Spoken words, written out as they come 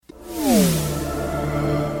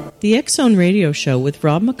The X Zone Radio Show with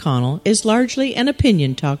Rob McConnell is largely an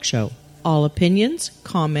opinion talk show. All opinions,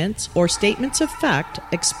 comments, or statements of fact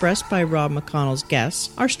expressed by Rob McConnell's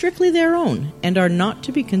guests are strictly their own and are not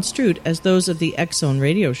to be construed as those of the X Zone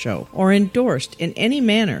Radio Show or endorsed in any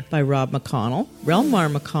manner by Rob McConnell,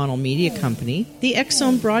 Relmar McConnell Media Company, the X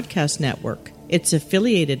Zone Broadcast Network, its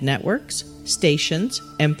affiliated networks, stations,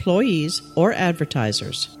 employees, or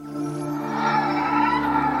advertisers.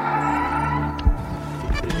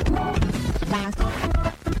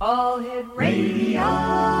 All Hit Radio.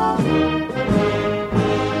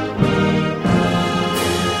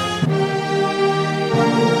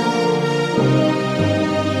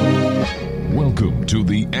 Welcome to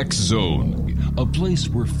the X Zone, a place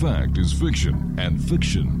where fact is fiction and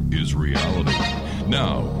fiction is reality.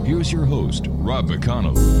 Now, here's your host, Rob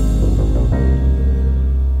McConnell.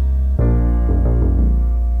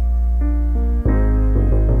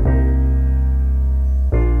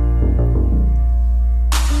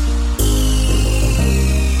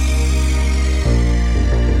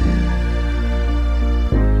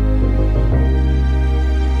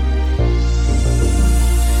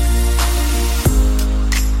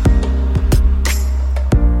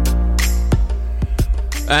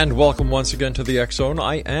 And welcome once again to the X Zone.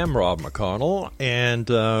 I am Rob McConnell, and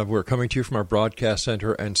we're coming to you from our broadcast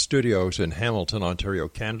center and studios in Hamilton, Ontario,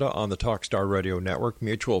 Canada, on the Talkstar Radio Network,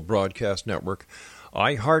 Mutual Broadcast Network,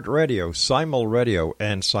 iHeartRadio, Simul Radio,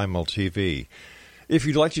 and Simul TV. If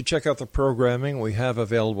you'd like to check out the programming we have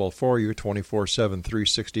available for you 24/7,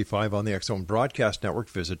 365 on the X Zone Broadcast Network,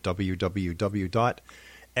 visit www.xzbn.net.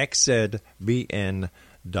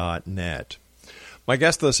 My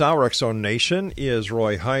guest this hour, X Zone Nation, is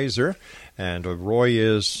Roy Heizer, and Roy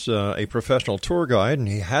is a professional tour guide, and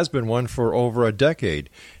he has been one for over a decade.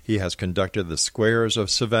 He has conducted the Squares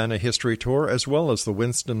of Savannah History Tour, as well as the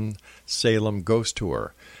Winston Salem Ghost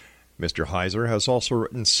Tour. Mr. Heizer has also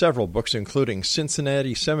written several books, including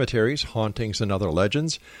Cincinnati Cemeteries, Hauntings and Other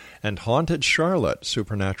Legends, and Haunted Charlotte,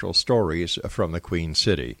 Supernatural Stories from the Queen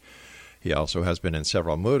City. He also has been in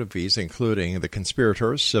several movies, including The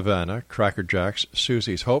Conspirators, Savannah, Crackerjacks,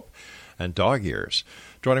 Susie's Hope, and Dog Ears.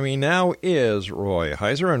 Joining me now is Roy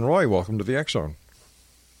Heizer. And Roy, welcome to the X Zone.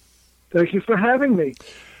 Thank you for having me.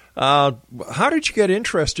 How did you get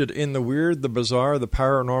interested in the weird, the bizarre, the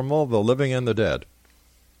paranormal, the living and the dead?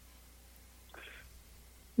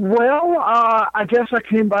 Well, I guess I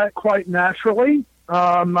came by it quite naturally.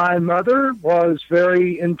 My mother was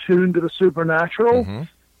very in tune to the supernatural. Mm-hmm.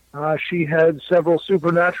 She had several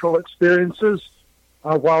supernatural experiences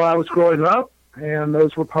while I was growing up, and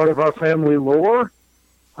those were part of our family lore.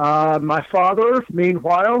 My father,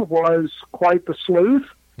 meanwhile, was quite the sleuth,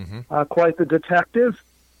 quite the detective.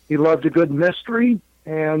 He loved a good mystery,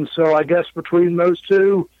 and so I guess between those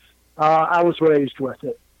two, I was raised with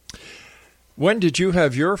it. When did you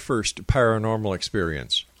have your first paranormal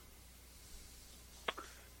experience?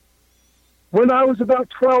 When I was about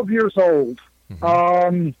 12 years old.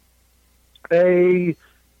 Mm-hmm. A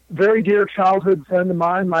very dear childhood friend of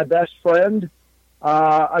mine, my best friend,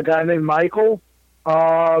 a guy named Michael,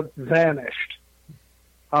 vanished.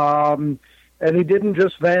 And he didn't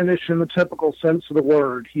just vanish in the typical sense of the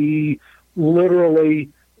word. He literally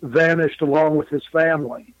vanished along with his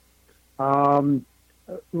family,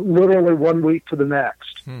 literally 1 week to the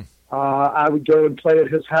next. I would go and play at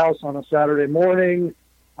his house on a Saturday morning,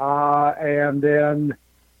 and then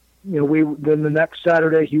then the next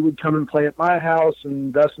Saturday he would come and play at my house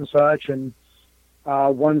and thus and such. And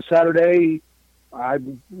one Saturday I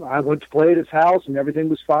went to play at his house and everything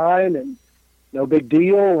was fine and no big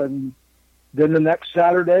deal. And then the next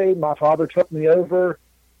Saturday my father took me over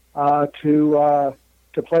to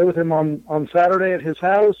play with him on Saturday at his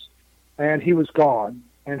house, and he was gone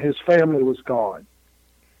and his family was gone.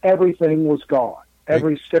 Everything was gone.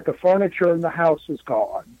 Every stick of furniture in the house was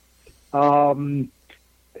gone.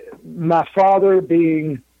 My father,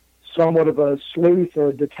 being somewhat of a sleuth or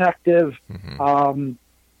a detective,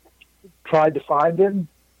 tried to find him,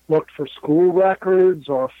 looked for school records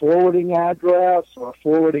or a forwarding address or a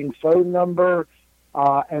forwarding phone number,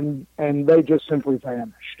 and they just simply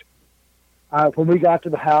vanished. When we got to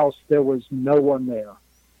the house, there was no one there.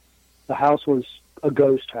 The house was a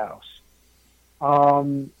ghost house.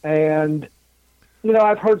 And,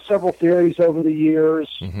 I've heard several theories over the years,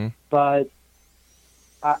 but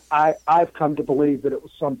I've come to believe that it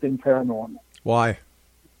was something paranormal. Why?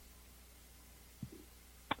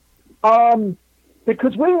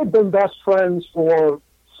 Because we had been best friends for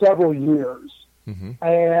several years.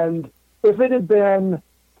 And if it had been,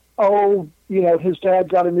 his dad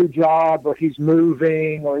got a new job or he's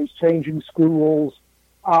moving or he's changing schools,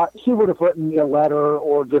 he would have written me a letter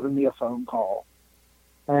or given me a phone call.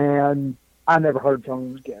 And I never heard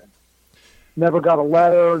from him again. Never got a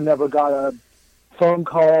letter, never got a phone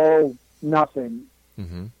call, nothing.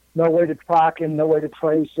 Mm-hmm. No way to track him, no way to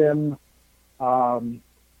trace him. Granted,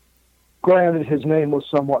 his name was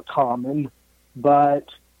somewhat common, but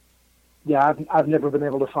yeah, I've never been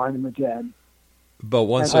able to find him again. But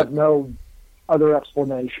once I have no other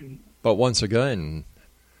explanation. But once again,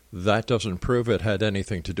 that doesn't prove it had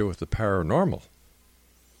anything to do with the paranormal.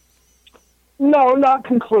 No, not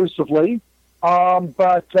conclusively.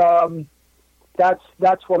 But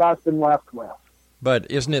that's what I've been left with.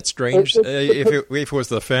 But isn't it strange if it was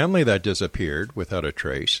the family that disappeared without a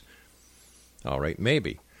trace? All right,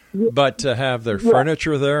 maybe. But to have their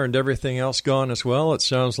furniture there and everything else gone as well, it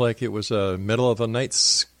sounds like it was a middle of the night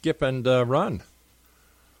skip and run.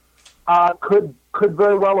 Could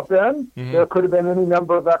very well have been. Mm-hmm. There could have been any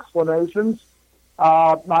number of explanations.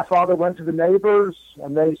 My father went to the neighbors,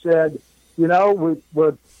 and they said,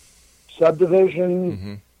 we're subdivision.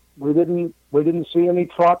 Mm-hmm. We didn't see any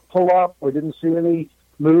truck pull up. We didn't see any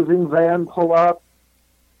moving van pull up.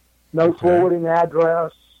 No forwarding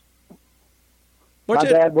address. My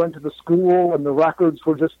dad went to the school, and the records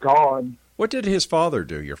were just gone. What did his father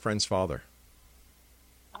do, your friend's father?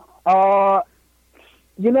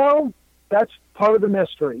 That's part of the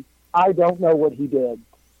mystery. I don't know what he did.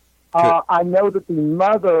 I know that the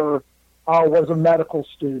mother was a medical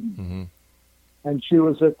student, mm-hmm. and she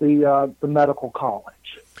was at the medical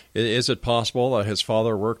college. Is it possible that his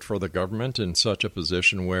father worked for the government in such a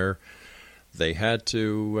position where they had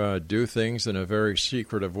to do things in a very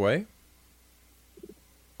secretive way?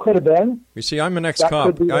 Could have been. You see, I'm an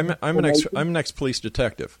ex-cop. I'm an ex-police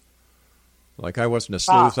detective. Like, I wasn't a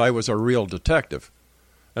sleuth. I was a real detective.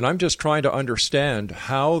 And I'm just trying to understand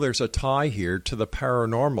how there's a tie here to the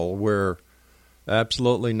paranormal where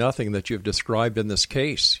absolutely nothing that you've described in this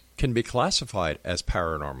case can be classified as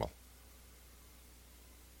paranormal.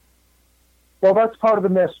 Well, that's part of the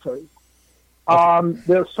mystery.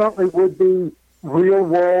 There certainly would be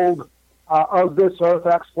real-world of this earth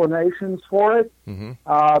explanations for it.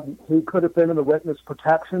 Mm-hmm. He could have been in the witness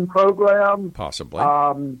protection program. Possibly.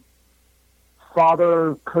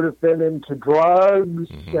 Father could have been into drugs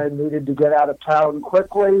mm-hmm. and needed to get out of town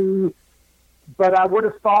quickly. But I would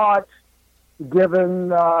have thought,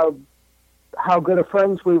 given how good of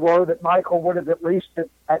friends we were, that Michael would have at least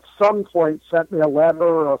at some point sent me a letter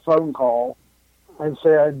or a phone call and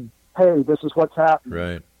said, "Hey, this is what's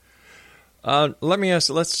happening." Right. Let me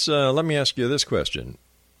ask you this question: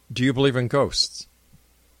 do you believe in ghosts?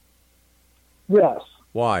 Yes.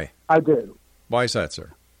 Why? I do. Why is that,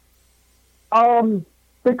 sir?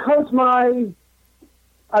 Because my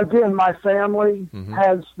family mm-hmm.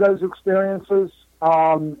 has those experiences.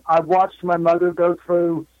 I've watched my mother go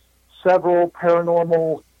through several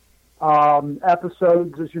paranormal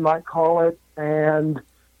episodes, as you might call it, and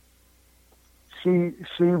she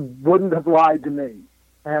wouldn't have lied to me.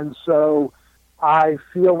 And so I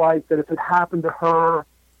feel like that if it happened to her,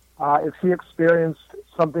 if she experienced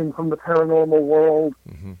something from the paranormal world,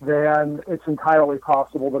 mm-hmm. then it's entirely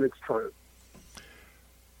possible that it's true.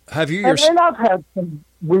 Have you? And I've had some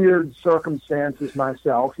weird circumstances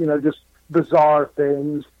myself, just bizarre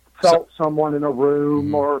things, felt someone in a room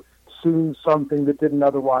mm-hmm. or seen something that didn't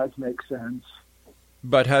otherwise make sense.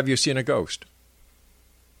 But have you seen a ghost?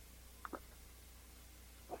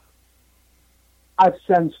 I've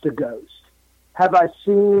sensed a ghost. Have I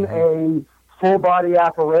seen mm-hmm. a full-body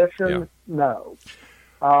apparition? Yeah. No.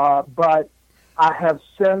 But I have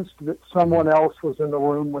sensed that someone else was in the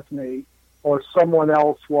room with me, or someone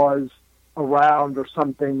else was around, or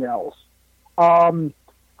something else. I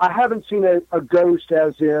haven't seen a ghost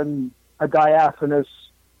as in a diaphanous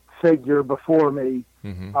figure before me,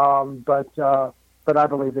 mm-hmm. But I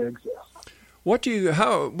believe it exists. What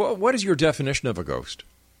is your definition of a ghost?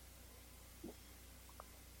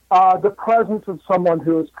 The presence of someone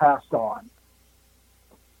who has passed on.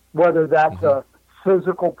 Whether that's mm-hmm. a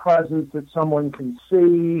physical presence that someone can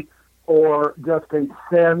see, or just a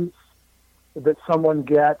sense that someone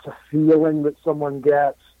gets, a feeling that someone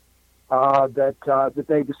gets, that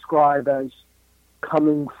they describe as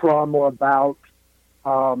coming from or about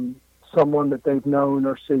someone that they've known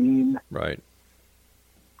or seen. Right.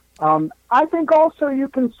 I think also you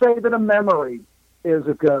can say that a memory is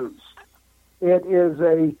a ghost. It is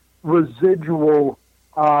a residual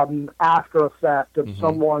after effect of mm-hmm.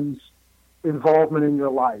 someone's involvement in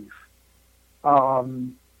your life.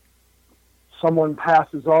 Someone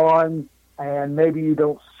passes on, and maybe you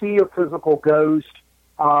don't see a physical ghost,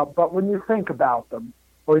 but when you think about them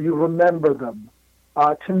or you remember them,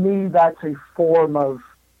 to me that's a form of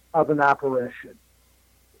of an apparition.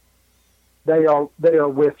 They are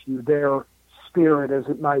with you. Their spirit, as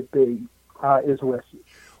it might be, is with you.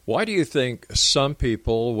 Why do you think some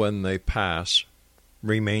people, when they pass,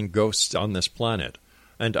 remain ghosts on this planet,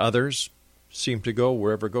 and others seem to go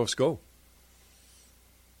wherever ghosts go?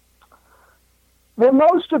 Well,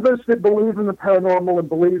 most of us that believe in the paranormal and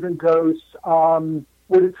believe in ghosts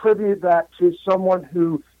would attribute that to someone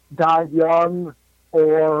who died young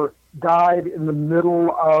or died in the middle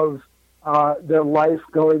of their life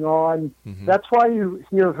going on. Mm-hmm. That's why you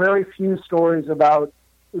hear very few stories about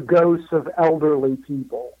ghosts of elderly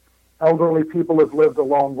people. Elderly people have lived a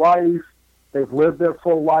long life. They've lived their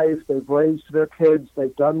full life. They've raised their kids.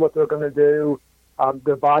 They've done what they're going to do.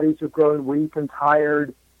 Their bodies have grown weak and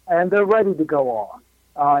tired, and they're ready to go on.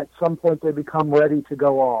 At some point, they become ready to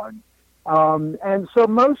go on. And so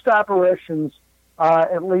most apparitions,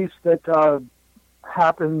 at least that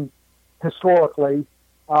happen historically,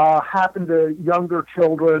 happen to younger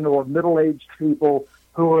children or middle-aged people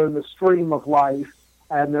who are in the stream of life,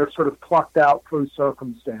 and they're sort of plucked out through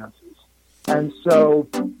circumstances. And so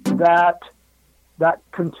that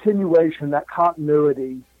continuation, that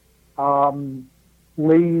continuity,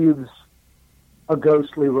 leaves a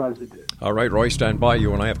ghostly residue. All right, Roy, stand by.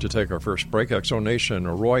 You and I have to take our first break. X-Zone Nation,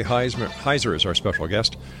 Roy Heizer is our special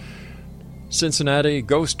guest.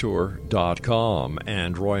 CINCINNATIGhostTour.com.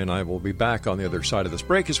 And Roy and I will be back on the other side of this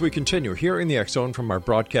break as we continue here in the X-Zone from our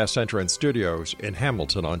broadcast center and studios in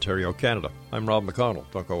Hamilton, Ontario, Canada. I'm Rob McConnell.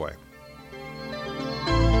 Don't go away.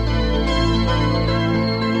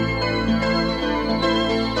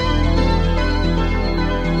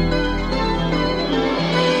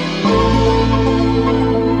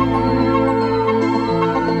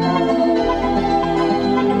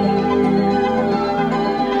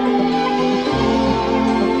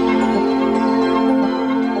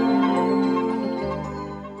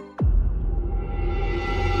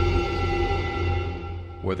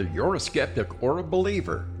 Whether you're a skeptic or a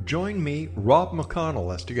believer, join me, Rob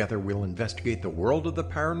McConnell, as together we'll investigate the world of the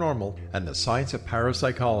paranormal and the science of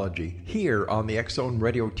parapsychology here on the X-Zone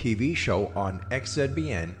Radio TV show on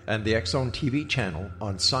XZBN and the X-Zone TV channel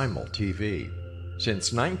on Simul TV.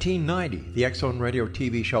 Since 1990, the X-Zone Radio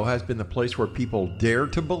TV show has been the place where people dare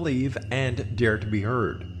to believe and dare to be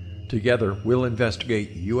heard. Together, we'll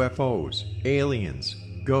investigate UFOs, aliens,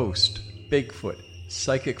 ghosts, Bigfoot,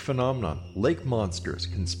 psychic phenomena, lake monsters,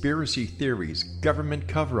 conspiracy theories, government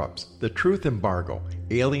cover-ups, the truth embargo,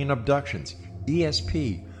 alien abductions,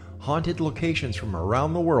 ESP, haunted locations from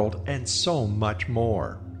around the world, and so much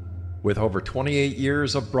more. With over 28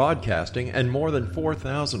 years of broadcasting and more than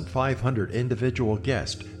 4,500 individual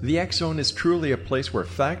guests, the X-Zone is truly a place where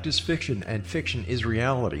fact is fiction and fiction is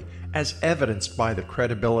reality, as evidenced by the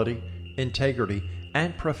credibility, integrity,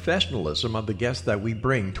 and professionalism of the guests that we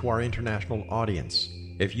bring to our international audience.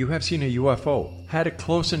 If you have seen a UFO, had a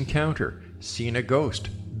close encounter, seen a ghost,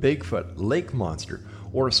 Bigfoot, lake monster,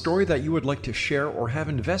 or a story that you would like to share or have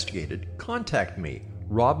investigated, contact me,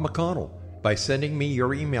 Rob McConnell, by sending me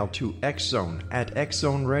your email to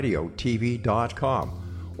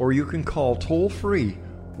xzone@xzoneradiotv.com, or you can call toll-free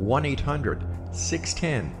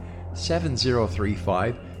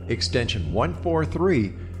 1-800-610-7035, extension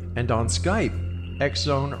 143, and on Skype,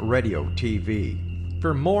 X-Zone Radio TV.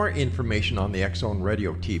 For more information on the X-Zone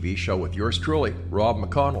Radio TV show with yours truly, Rob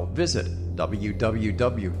McConnell, visit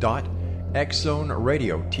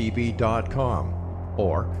www.xzoneradiotv.com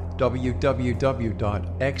or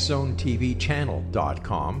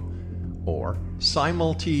www.xzonetvchannel.com or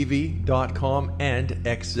simultv.com and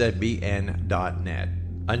xzbn.net.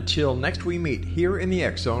 Until next we meet here in the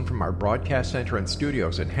X-Zone from our broadcast center and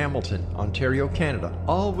studios in Hamilton, Ontario, Canada,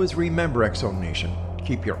 always remember, X-Zone Nation,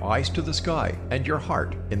 keep your eyes to the sky and your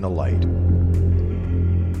heart in the light.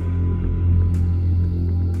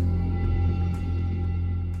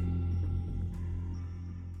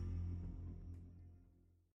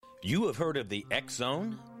 You have heard of the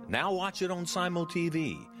X-Zone? Now watch it on Simul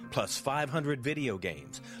TV, plus 500 video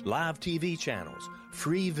games, live TV channels,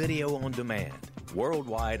 free video on demand,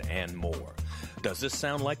 worldwide, and more. Does this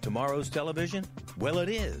sound like tomorrow's television? Well, it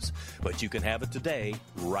is, but you can have it today,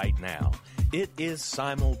 right now. It is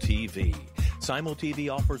Simul TV. Simul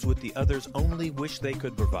TV offers what the others only wish they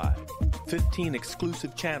could provide. 15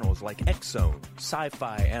 exclusive channels like X-Zone,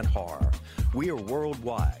 sci-fi, and horror. We are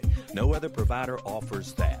worldwide. No other provider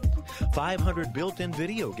offers that. 500 built-in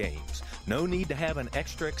video games. No need to have an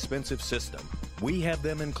extra expensive system. We have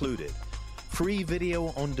them included. Free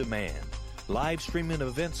video on demand. Live streaming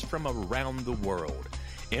events from around the world.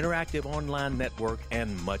 Interactive online network,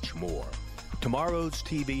 and much more. Tomorrow's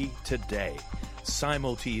TV today.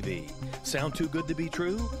 Simul TV. Sound too good to be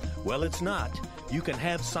true? Well, it's not. You can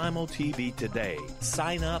have Simul TV today.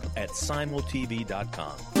 Sign up at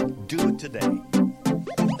simultv.com. Do it today.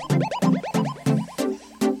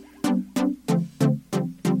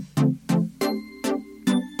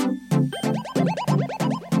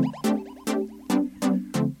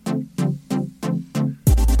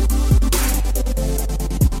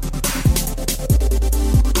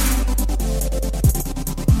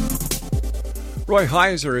 Roy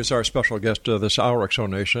Heizer is our special guest this hour,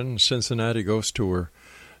 Exonation, Cincinnati Ghost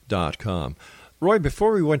Tour.com. Roy,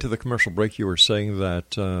 before we went to the commercial break, you were saying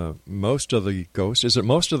that most of the ghosts, is it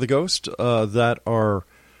most of the ghosts that are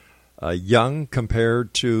young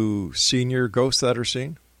compared to senior ghosts that are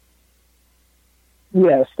seen?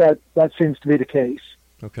 Yes, that seems to be the case.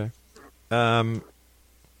 Okay. Are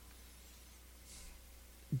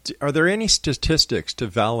there any statistics to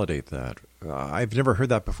validate that? I've never heard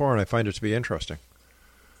that before, and I find it to be interesting.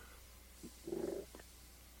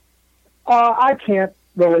 I can't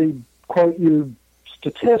really quote you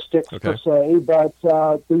statistics per se, but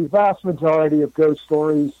the vast majority of ghost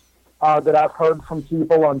stories that I've heard from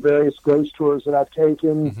people on various ghost tours that I've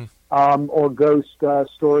taken, or ghost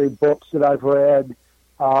story books that I've read,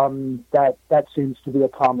 that seems to be a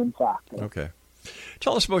common factor. Okay.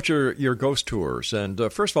 Tell us about your ghost tours.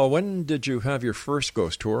 And first of all, when did you have your first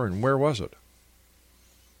ghost tour, and where was it?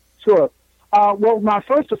 Sure. Well, my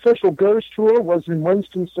first official ghost tour was in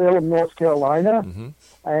Winston-Salem, North Carolina.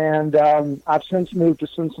 And I've since moved to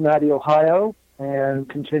Cincinnati, Ohio, and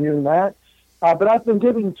continuing that. But I've been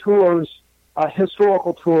giving tours,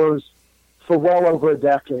 historical tours, for well over a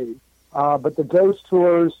decade. But the ghost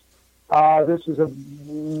tours, this is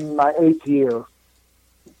my 8th year.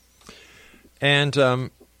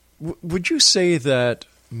 And would you say that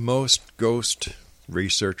most ghost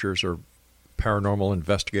researchers or paranormal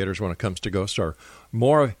investigators, when it comes to ghosts, are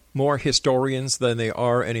more historians than they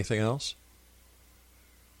are anything else?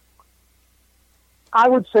 I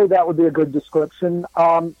would say that would be a good description.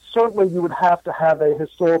 Certainly, you would have to have a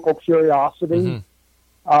historical curiosity.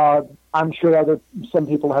 I'm sure some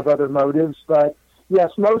people have other motives, but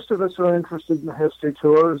yes, most of us are interested in the history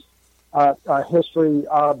tours. History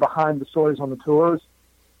behind the stories on the tours.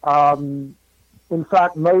 In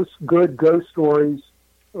fact, most good ghost stories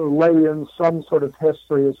lay in some sort of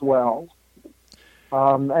history as well.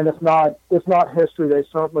 And if not history, they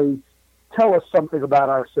certainly tell us something about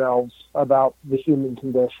ourselves, about the human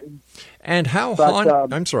condition. And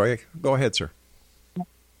I'm sorry, go ahead, sir.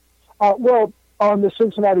 Well, on the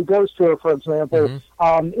Cincinnati Ghost Tour, for example,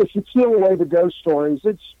 if you peel away the ghost stories,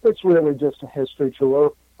 it's really just a history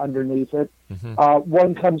tour underneath it.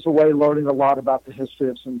 One comes away learning a lot about the history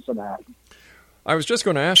of Cincinnati. I was just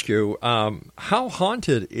going to ask you, how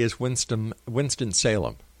haunted is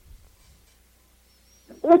Winston-Salem?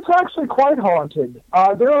 It's actually quite haunted.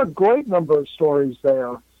 There are a great number of stories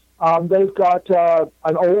there. They've got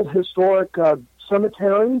an old historic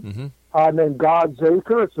cemetery named God's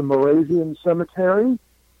Acre. It's a Moravian cemetery.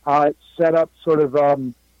 It's set up sort of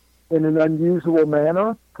in an unusual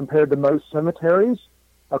manner compared to most cemeteries,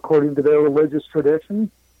 according to their religious tradition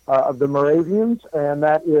of the Moravians, and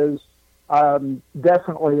that is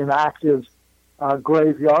definitely an active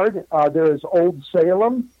graveyard. There is Old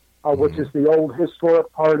Salem, which is the old historic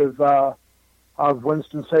part of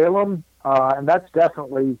Winston-Salem, and that's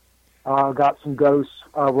definitely got some ghosts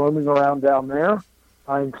roaming around down there,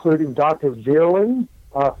 including Dr. Veerling,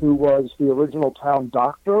 who was the original town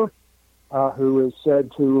doctor, who is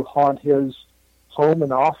said to haunt his home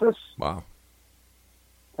and office. Wow.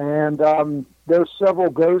 And there's several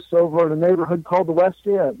ghosts over in a neighborhood called the West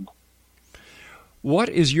End. What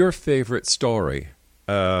is your favorite story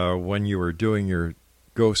when you were doing your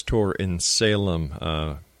ghost tour in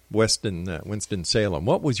Salem, Winston-Salem?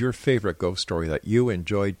 What was your favorite ghost story that you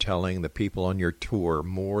enjoyed telling the people on your tour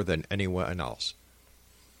more than anyone else?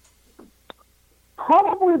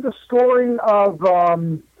 Probably the story of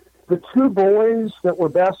the two boys that were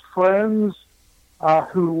best friends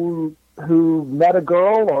who met a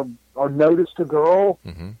girl or noticed a girl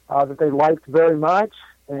that they liked very much,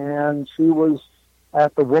 and she was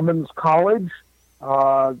at the women's college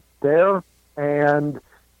there, and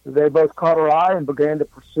they both caught her eye and began to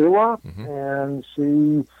pursue her, and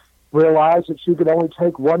she realized that she could only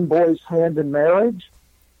take one boy's hand in marriage,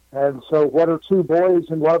 and so what are two boys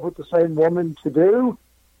in love with the same woman to do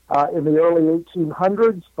in the early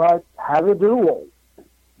 1800s but have a duel?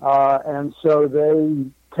 And so they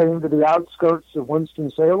came to the outskirts of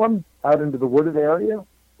Winston-Salem, out into the wooded area,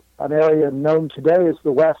 an area known today as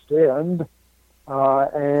the West End,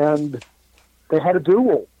 and they had a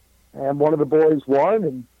duel. And one of the boys won,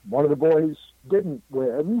 and one of the boys didn't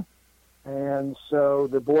win. And so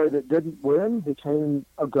the boy that didn't win became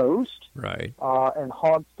a ghost, Right. And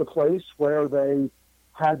haunts the place where they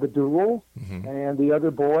had the duel. Mm-hmm. And the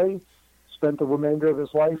other boy spent the remainder of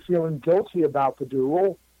his life feeling guilty about the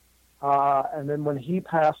duel. And then when he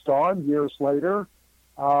passed on years later,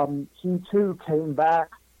 he too came back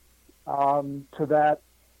to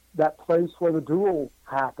that place where the duel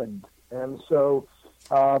happened. And so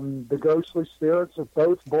the ghostly spirits of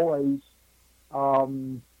both boys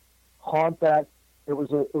haunt that. It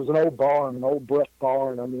was an old barn, an old brick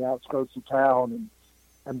barn on the outskirts of town,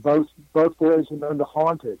 and both boys are known to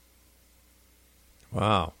haunt it.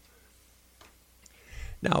 Wow.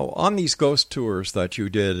 Now, on these ghost tours that you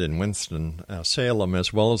did in Winston Salem,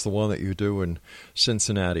 as well as the one that you do in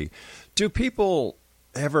Cincinnati, do people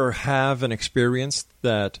ever have an experience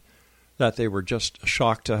that they were just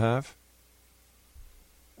shocked to have?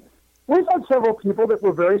 We've had several people that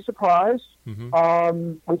were very surprised.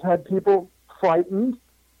 Mm-hmm. We've had people frightened.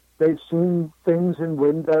 They've seen things in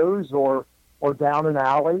windows or down an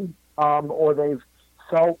alley, or they've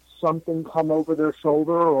felt something come over their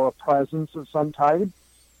shoulder or a presence of some type,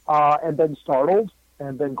 and been startled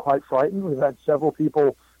and been quite frightened. We've had several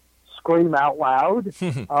people scream out loud.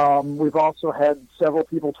 We've also had several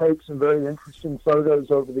people take some very interesting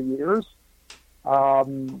photos over the years,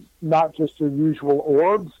 not just your usual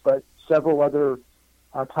orbs, but several other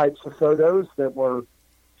types of photos that were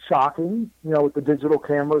shocking. With the digital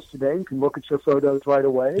cameras today, you can look at your photos right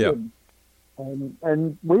away. Yep.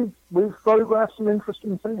 And we've photographed some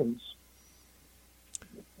interesting things.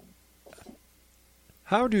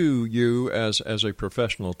 How do you, as a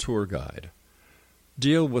professional tour guide,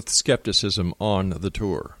 deal with skepticism on the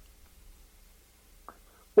tour?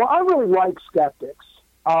 Well, I really like skeptics.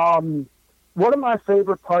 One of my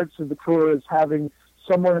favorite parts of the tour is having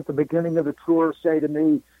someone at the beginning of the tour say to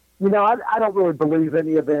me, I don't really believe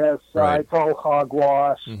any of this. Right. It's all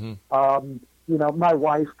hogwash. Mm-hmm. My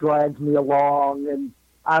wife dragged me along, and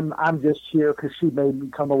I'm just here because she made me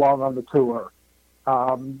come along on the tour.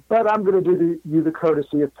 But I'm going to do you the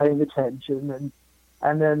courtesy of paying attention.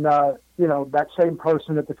 And then, that same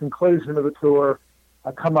person at the conclusion of the tour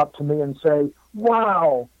come up to me and say,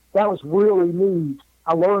 wow, that was really neat.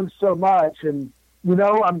 I learned so much. And,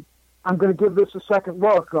 I'm going to give this a second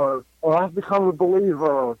look, or I've become a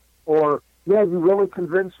believer, or, yeah, you really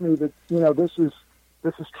convinced me that,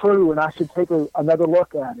 this is true and I should take another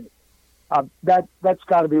look at it. That's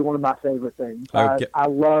got to be one of my favorite things. I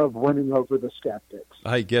love winning over the skeptics.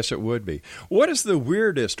 I guess it would be. What is the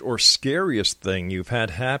weirdest or scariest thing you've had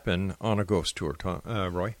happen on a ghost tour,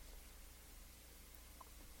 Roy?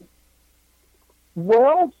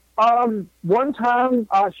 Well, one time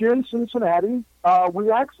here in Cincinnati,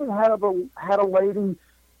 we actually had a lady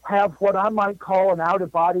have what I might call an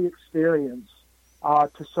out-of-body experience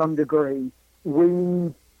to some degree.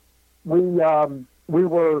 We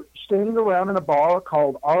were standing around in a bar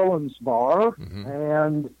called Arlen's Bar, mm-hmm.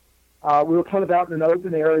 and we were kind of out in an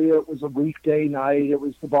open area. It was a weekday night.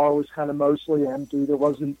 The bar was kind of mostly empty. There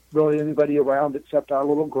wasn't really anybody around except our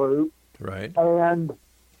little group. Right. And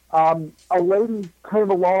a lady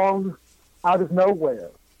came along out of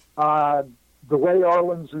nowhere. The way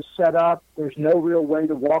Arlen's is set up, there's no real way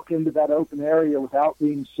to walk into that open area without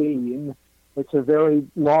being seen. It's a very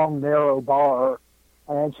long, narrow bar.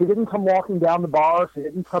 And she didn't come walking down the bar. She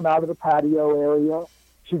didn't come out of the patio area.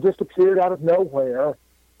 She just appeared out of nowhere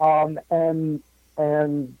and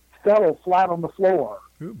fell flat on the floor.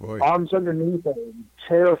 Oh, boy. Arms underneath her,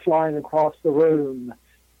 chair flying across the room.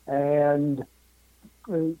 And,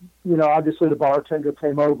 obviously the bartender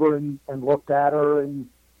came over and looked at her and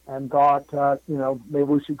thought, maybe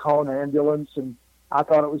we should call an ambulance. And I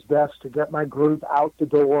thought it was best to get my group out the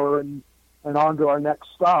door and on to our next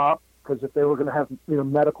stop, because if they were going to have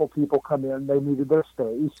medical people come in, they needed their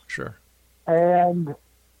space. Sure. And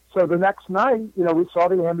so the next night, we saw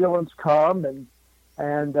the ambulance come,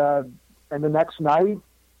 and the next night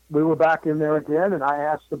we were back in there again, and I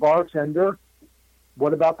asked the bartender,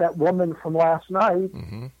 "What about that woman from last night?"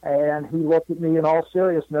 Mm-hmm. And he looked at me in all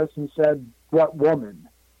seriousness and said, "What woman?"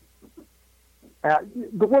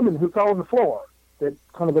 The woman who fell on the floor, that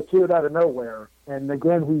kind of appeared out of nowhere. And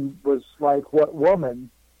again, he was like, "What woman?"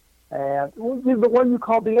 And the one you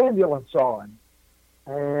called the ambulance on.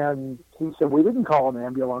 And he said, "We didn't call an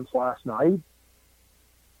ambulance last night."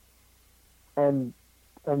 And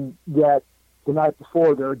yet the night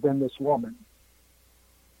before there had been this woman.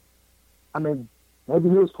 I mean, maybe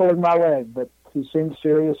he was pulling my leg, but he seemed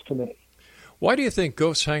serious to me. Why do you think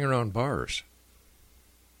ghosts hang around bars?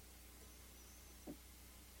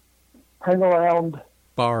 Hang around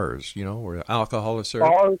Bars, where alcohol is served?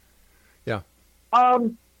 bars? Yeah.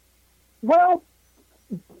 Well,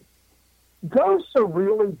 ghosts are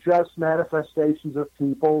really just manifestations of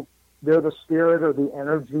people. They're the spirit or the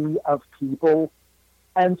energy of people.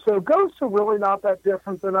 And so ghosts are really not that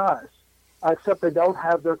different than us, except they don't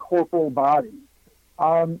have their corporal body.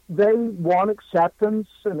 They want acceptance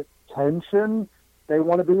and attention. They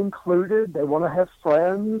want to be included. They want to have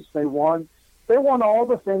friends. They want all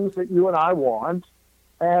the things that you and I want.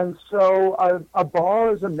 And so a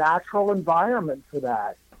bar is a natural environment for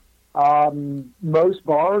that. Most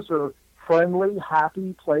bars are friendly,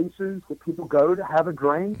 happy places that people go to have a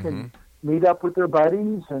drink and meet up with their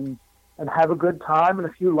buddies and have a good time and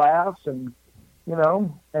a few laughs and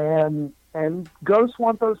ghosts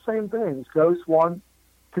want those same things. Ghosts want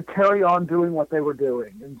to carry on doing what they were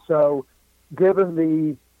doing. And so given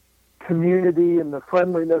the community and the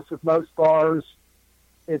friendliness of most bars,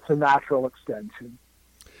 it's a natural extension.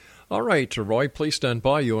 All right, Roy, please stand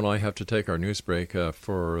by. You and I have to take our news break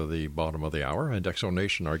for the bottom of the hour. And Exo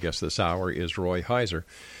Nation, our guest this hour is Roy Heizer.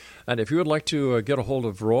 And if you would like to get a hold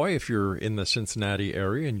of Roy, if you're in the Cincinnati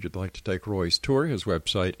area and you'd like to take Roy's tour, his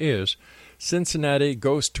website is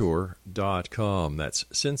CINCINNATIGhostTour.com. That's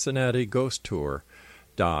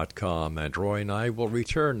CINCINNATIGhostTour.com. And Roy and I will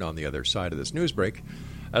return on the other side of this news break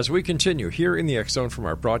as we continue here in the X Zone from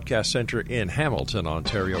our broadcast center in Hamilton,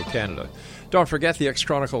 Ontario, Canada. Don't forget, the X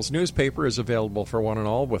Chronicles newspaper is available for one and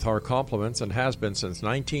all with our compliments and has been since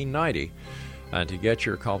 1990. And to get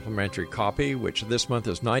your complimentary copy, which this month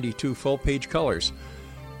is 92 full-colored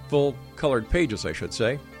pages, I should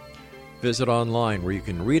say, visit online where you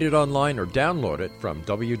can read it online or download it from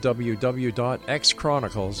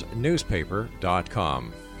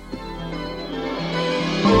www.xchroniclesnewspaper.com.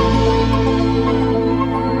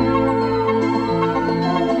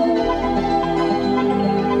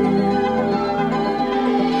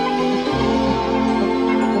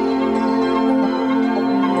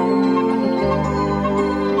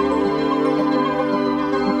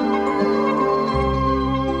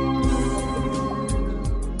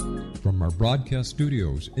 Broadcast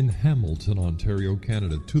studios in Hamilton, Ontario,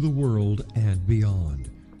 Canada, to the world and beyond.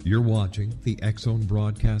 You're watching the X Zone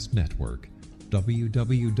Broadcast Network,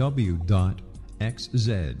 www.xzbn.net.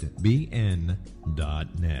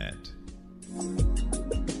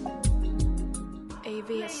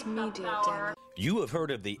 AVS Media Demo. You have heard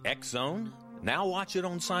of the X Zone? Now watch it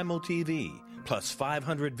on CimulTV, plus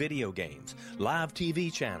 500 video games, live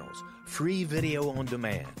TV channels, free video on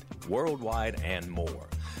demand, worldwide, and more.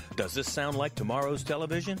 Does this sound like tomorrow's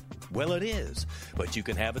television? Well, it is, but you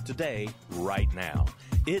can have it today, right now.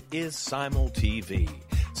 It is CimulTV.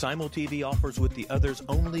 CimulTV offers what the others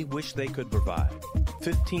only wish they could provide.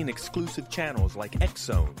 15 exclusive channels like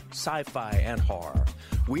X-Zone, Sci-Fi, and Horror.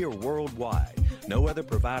 We are worldwide. No other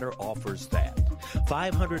provider offers that.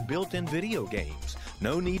 500 built-in video games.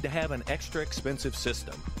 No need to have an extra expensive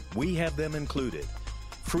system. We have them included.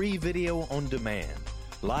 Free video on demand.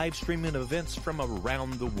 Live streaming events from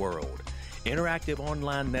around the world, interactive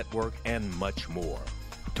online network, and much more.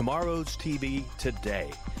 Tomorrow's TV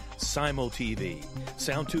today. CimulTV.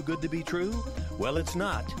 Sound too good to be true? Well, it's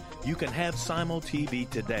not. You can have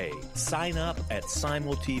CimulTV today. Sign up at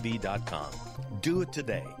CimulTV.com. Do it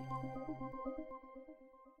today.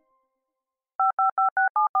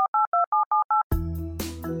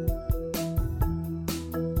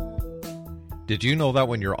 Did you know that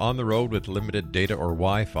when you're on the road with limited data or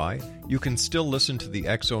Wi-Fi, you can still listen to the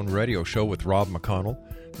X Zone Radio Show with Rob McConnell,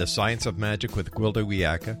 The Science of Magic with Gwilda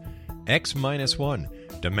Wiyaka,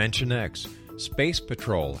 X-1, Dimension X, Space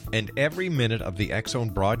Patrol, and every minute of the X Zone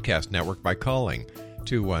Broadcast Network by calling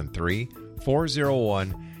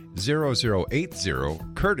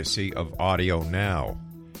 213-401-0080, courtesy of Audio Now.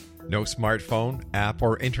 No smartphone, app,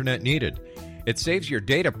 or internet needed. It saves your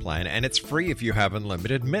data plan, and it's free if you have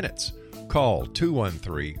unlimited minutes. Call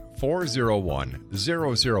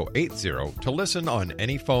 213-401-0080 to listen on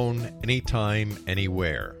any phone, anytime,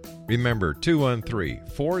 anywhere. Remember,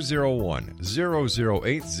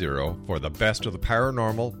 213-401-0080 for the best of the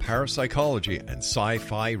paranormal, parapsychology, and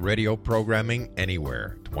sci-fi radio programming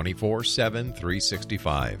anywhere, 24/7,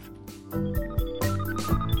 365.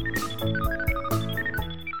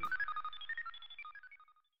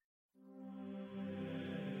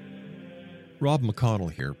 Rob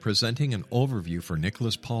McConnell here, presenting an overview for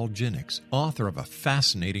Nicholas Paul Jennings, author of a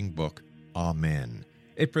fascinating book, Amen.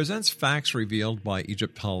 It presents facts revealed by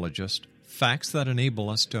Egyptologists, facts that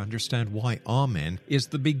enable us to understand why Amen is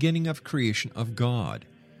the beginning of creation of God.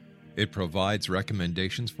 It provides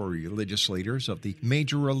recommendations for religious leaders of the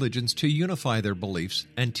major religions to unify their beliefs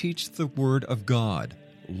and teach the Word of God.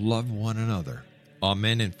 Love one another.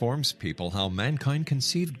 Amen informs people how mankind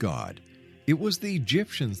conceived God. It was the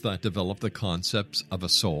Egyptians that developed the concepts of a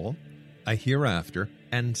soul, a hereafter,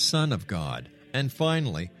 and Son of God. And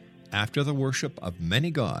finally, after the worship of many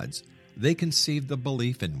gods, they conceived the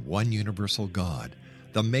belief in one universal God,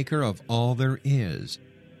 the maker of all there is.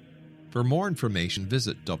 For more information,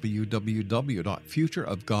 visit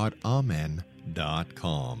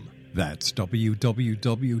www.futureofgodamen.com. That's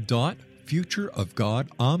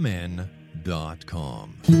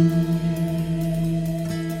www.futureofgodamen.com.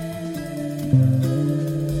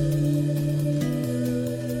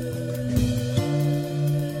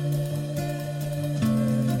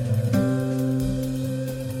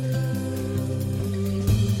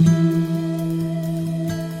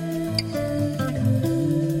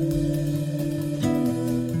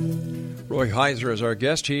 Roy Heizer is our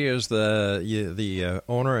guest. He is the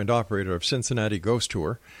owner and operator of Cincinnati Ghost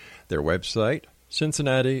Tour. Their website,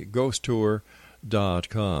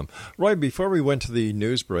 CINCINNATIGhostTour.com. Roy, before we went to the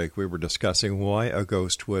news break, we were discussing why a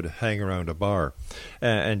ghost would hang around a bar.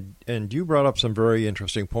 And you brought up some very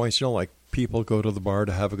interesting points. You know, like people go to the bar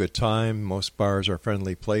to have a good time. Most bars are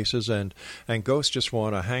friendly places, and ghosts just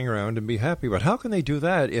want to hang around and be happy. But how can they do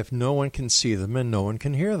that if no one can see them and no one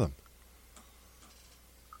can hear them?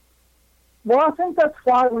 Well, I think that's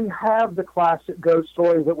why we have the classic ghost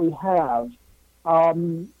story that we have.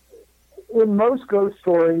 In most ghost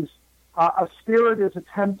stories, a spirit is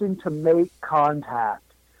attempting to make contact.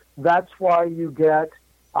 That's why you get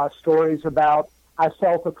stories about, I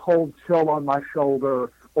felt a cold chill on my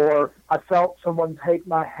shoulder, or I felt someone take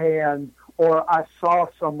my hand, or I saw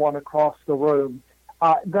someone across the room.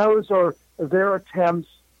 Those are their attempts,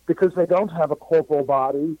 because they don't have a corporal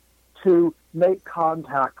body, to make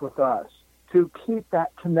contact with us, to keep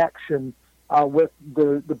that connection with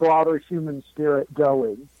the broader human spirit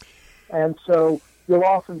going. And so you'll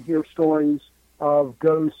often hear stories of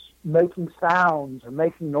ghosts making sounds or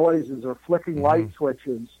making noises or flicking light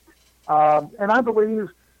switches. And I believe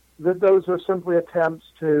that those are simply attempts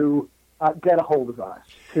to get a hold of us,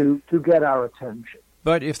 to get our attention.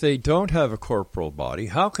 But if they don't have a corporal body,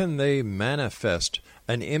 how can they manifest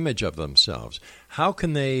an image of themselves? How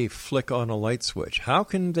can they flick on a light switch? How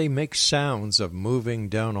can they make sounds of moving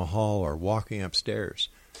down a hall or walking upstairs?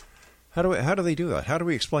 How do they do that? How do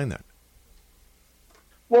we explain that?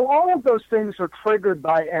 Well, all of those things are triggered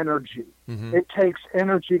by energy. It takes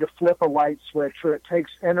energy to flip a light switch, or it takes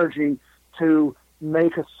energy to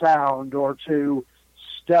make a sound, or to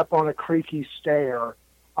step on a creaky stair.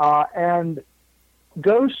 And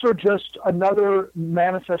ghosts are just another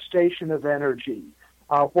manifestation of energy.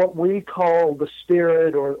 What we call the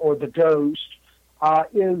spirit or the ghost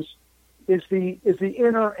is the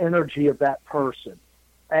inner energy of that person.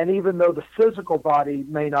 And even though the physical body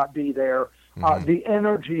may not be there, the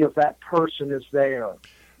energy of that person is there.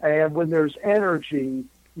 And when there's energy,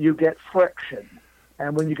 you get friction.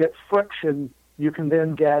 And when you get friction, you can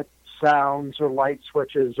then get sounds or light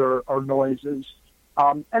switches or noises.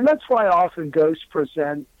 And that's why often ghosts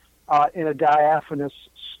present in a diaphanous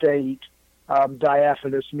state,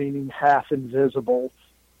 diaphanous meaning half invisible,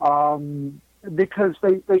 because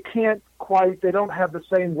they can't quite, they don't have the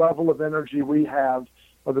same level of energy we have,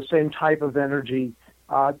 or the same type of energy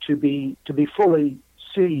to be fully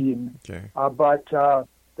seen. Okay. But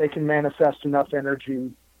they can manifest enough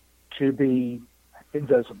energy to be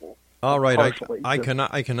invisible. All right, I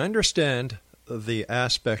can understand the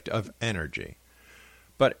aspect of energy.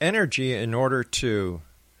 But energy, in order to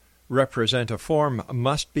represent a form,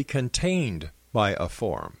 must be contained by a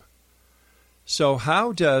form. So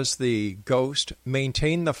how does the ghost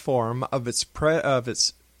maintain the form of its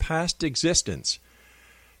past existence?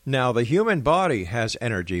 Now, the human body has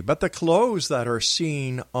energy, but the clothes that are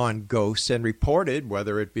seen on ghosts and reported,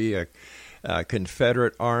 whether it be a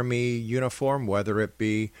Confederate Army uniform, whether it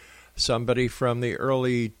be somebody from the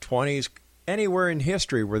early 20s, anywhere in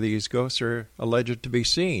history where these ghosts are alleged to be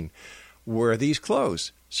seen, wear these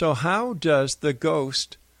clothes. So how does the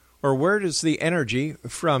ghost, or where does the energy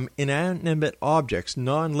from inanimate objects,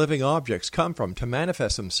 non-living objects, come from to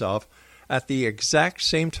manifest themselves at the exact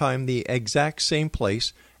same time, the exact same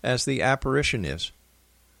place as the apparition is?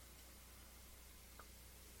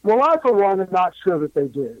 Well, I, for one, am not sure that they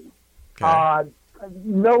do. Okay.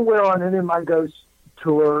 Nowhere on any of my ghost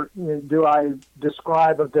tour do I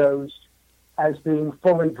describe a ghost as being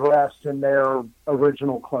fully dressed in their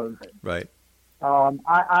original clothing. Right.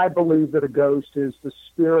 I believe that a ghost is the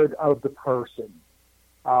spirit of the person,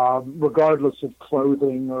 regardless of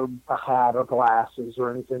clothing or a hat or glasses or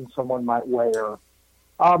anything someone might wear.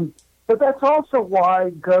 But that's also why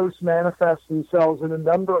ghosts manifest themselves in a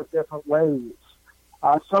number of different ways.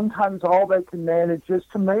 Sometimes all they can manage is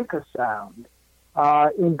to make a sound.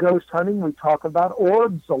 In ghost hunting, we talk about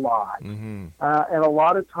orbs a lot. And a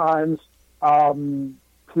lot of times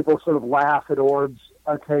people sort of laugh at orbs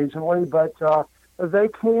occasionally, but they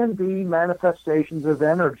can be manifestations of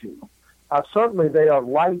energy. Certainly they are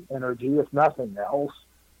light energy, if nothing else,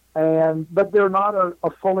 but they're not a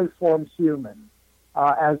fully formed human,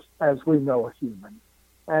 as we know a human.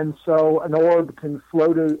 And so an orb can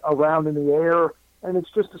float around in the air, and it's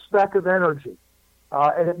just a speck of energy.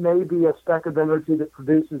 And it may be a speck of energy that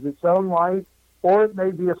produces its own light, or it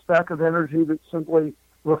may be a speck of energy that simply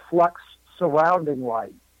reflects surrounding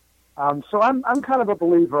light. So I'm kind of a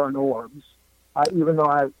believer in orbs, even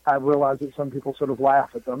though I realize that some people sort of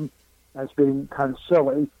laugh at them as being kind of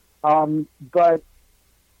silly. But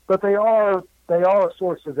they are a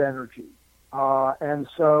source of energy. And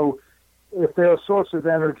so if they're a source of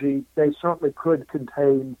energy, they certainly could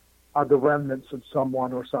contain the remnants of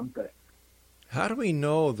someone or something. How do we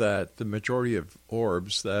know that the majority of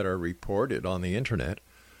orbs that are reported on the internet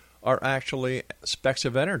are actually specks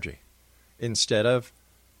of energy instead of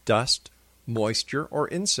dust, moisture, or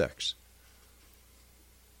insects?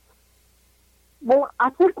 Well, I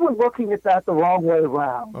think we're looking at that the wrong way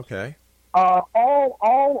around. Okay. All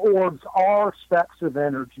orbs are specks of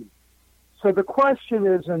energy. So the question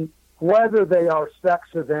isn't whether they are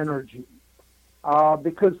specks of energy,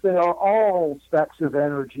 because they are all specks of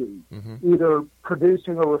energy, either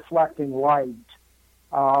producing or reflecting light.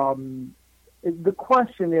 The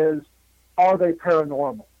question is, are they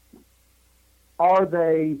paranormal? Are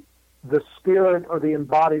they the spirit or the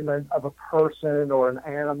embodiment of a person or an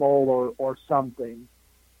animal or something?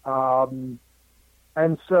 And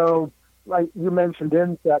so, like you mentioned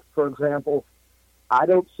insects, for example, I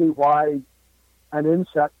don't see why an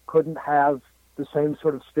insect couldn't have the same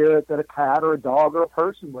sort of spirit that a cat or a dog or a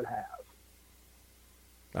person would have.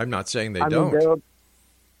 I'm not saying they don't. Mean,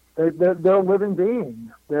 they're a living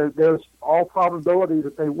being. There's all probability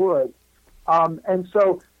that they would. And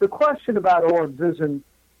so the question about orbs isn't,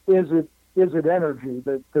 is it energy?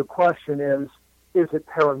 The question is it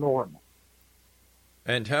paranormal?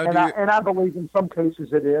 And I believe in some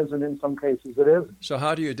cases it is, and in some cases it isn't. So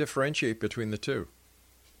how do you differentiate between the two?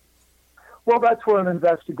 Well, that's where an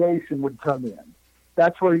investigation would come in.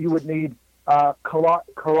 That's where you would need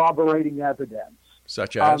corroborating evidence.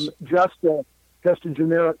 Such as? Just a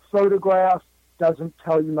generic photograph doesn't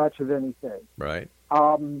tell you much of anything. Right.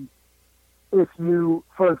 If you,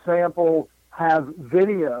 for example, have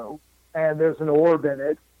video and there's an orb in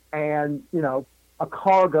it, and, a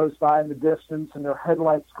car goes by in the distance and their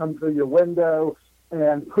headlights come through your window,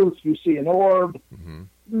 and poof, you see an orb,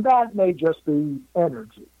 that may just be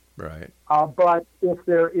energy. Right. But if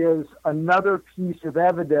there is another piece of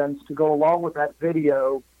evidence to go along with that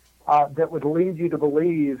video that would lead you to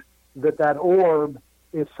believe that orb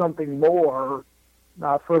is something more,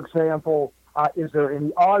 for example, is there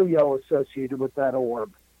any audio associated with that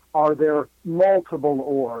orb? Are there multiple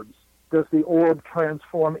orbs? Does the orb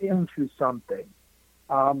transform into something?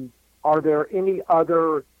 Is there any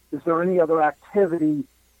other activity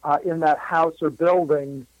in that house or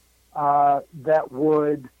building that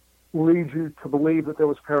would lead you to believe that there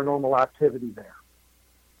was paranormal activity there?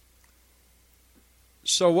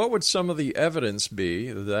 So what would some of the evidence be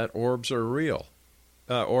that orbs are real?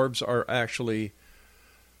 Orbs are actually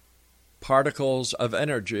particles of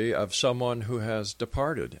energy of someone who has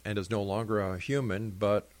departed and is no longer a human,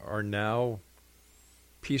 but are now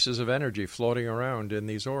pieces of energy floating around in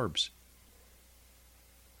these orbs.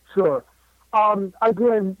 Sure.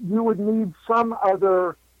 Again, you would need some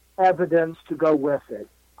other evidence to go with it.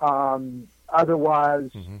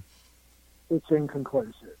 Otherwise, it's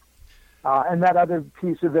inconclusive. And that other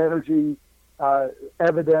piece of energy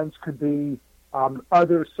evidence could be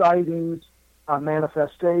other sightings,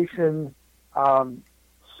 manifestation,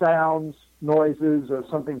 sounds, noises, or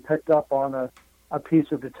something picked up on a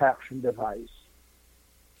piece of detection device.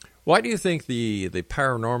 Why do you think the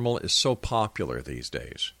paranormal is so popular these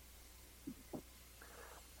days?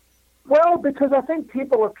 Well, because I think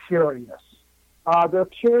people are curious. They're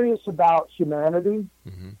curious about humanity.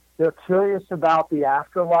 They're curious about the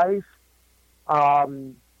afterlife.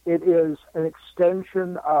 It is an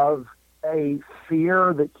extension of a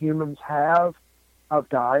fear that humans have of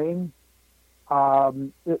dying.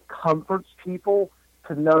 It comforts people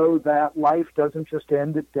to know that life doesn't just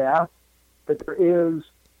end at death, that there is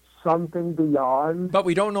something beyond. But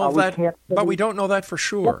we don't know that. But we don't know that for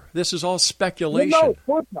sure. This is all speculation. No, of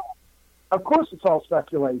course not. Of course, it's all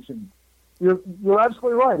speculation. You're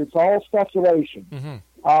absolutely right. It's all speculation.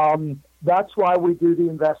 That's why we do the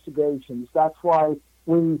investigations. That's why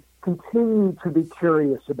we continue to be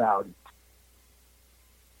curious about it.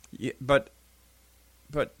 Yeah, but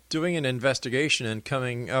But doing an investigation and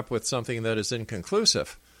coming up with something that is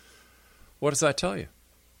inconclusive, what does that tell you?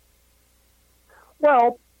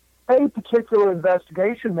 Well, a particular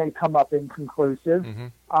investigation may come up inconclusive,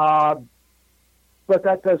 but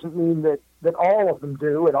that doesn't mean that all of them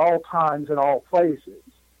do at all times in all places.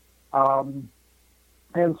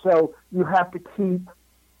 And so you have to keep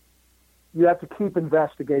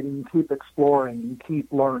investigating, keep exploring, and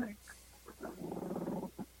keep learning.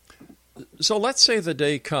 So let's say the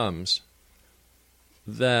day comes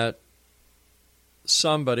that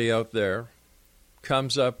somebody out there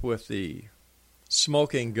comes up with the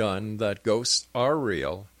smoking gun that ghosts are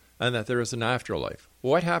real and that there is an afterlife.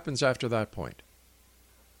 What happens after that point?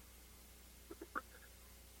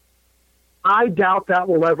 I doubt that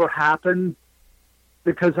will ever happen,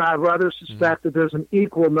 because I rather suspect that there's an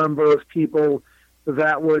equal number of people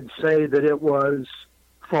that would say that it was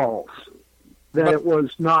false, that it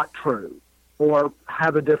was not true, or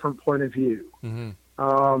have a different point of view.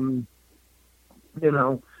 While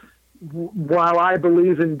I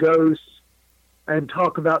believe in ghosts and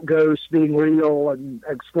talk about ghosts being real and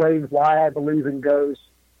explain why I believe in ghosts,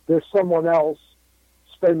 there's someone else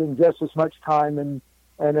spending just as much time and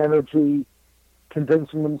energy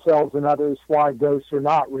convincing themselves and others why ghosts are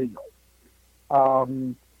not real.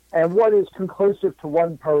 And what is conclusive to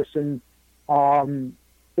one person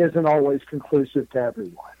isn't always conclusive to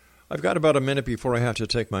everyone. I've got about a minute before I have to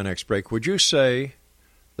take my next break. Would you say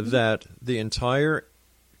that the entire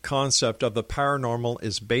concept of the paranormal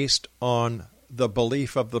is based on the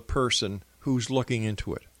belief of the person who's looking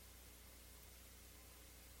into it?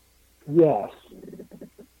 Yes.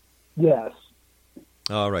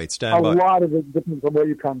 All right, stand by. A lot of it depends on where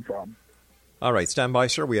you come from. All right, stand by,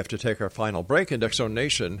 sir. We have to take our final break. In X-Zone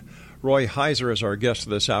Nation, Roy Heizer is our guest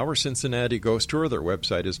this hour. Cincinnati Ghost Tour. Their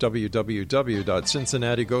website is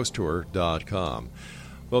www.CincinnatiGhostTour.com.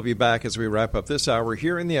 We'll be back as we wrap up this hour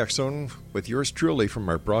here in the X-Zone with yours truly from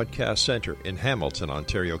our broadcast center in Hamilton,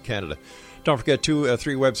 Ontario, Canada. Don't forget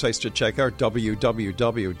three websites to check out: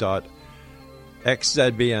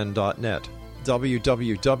 www.xzbn.net,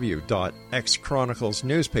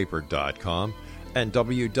 www.xchroniclesnewspaper.com, and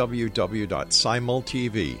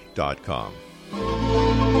www.simultv.com.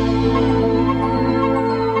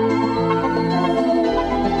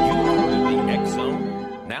 The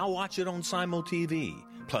X-Zone? Now watch it on Simul TV,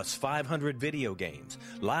 plus 500 video games,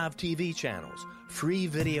 live TV channels, free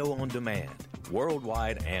video on demand,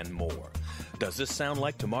 worldwide, and more. Does this sound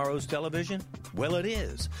like tomorrow's television? Well, it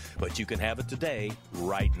is, but you can have it today,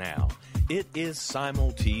 right now. It is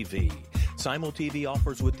Simul TV. Simul TV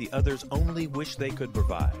offers what the others only wish they could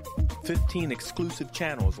provide. 15 exclusive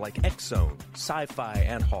channels like X-Zone, Sci-Fi,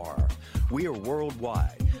 and Horror. We are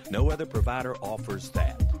worldwide. No other provider offers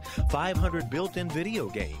that. 500 built-in video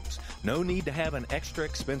games. No need to have an extra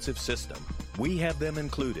expensive system. We have them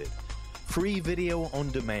included. Free video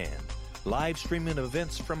on demand. Live streaming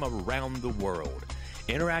events from around the world.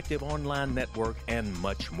 Interactive online network, and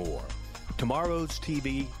much more. Tomorrow's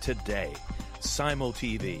TV today. Simul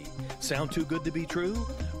TV. Sound too good to be true?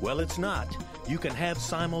 Well, it's not. You can have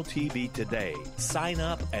Simul TV today. Sign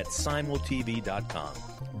up at simultv.com.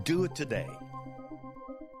 Do it today.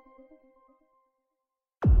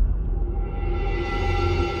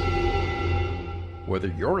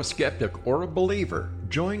 Whether you're a skeptic or a believer,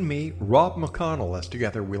 join me, Rob McConnell, as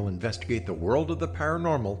together we'll investigate the world of the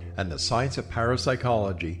paranormal and the science of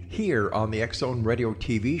parapsychology here on the X-Zone Radio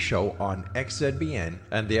TV show on XZBN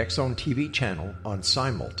and the X-Zone TV channel on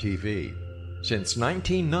Simul TV. Since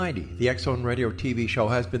 1990, the X-Zone Radio TV show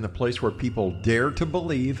has been the place where people dare to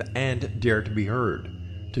believe and dare to be heard.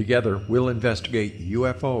 Together, we'll investigate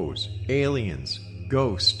UFOs, aliens,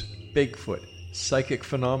 ghosts, Bigfoot, psychic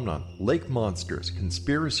phenomenon, lake monsters,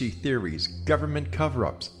 conspiracy theories, government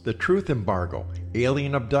cover-ups, the truth embargo,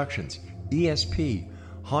 alien abductions, ESP,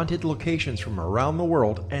 haunted locations from around the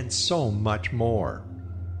world, and so much more.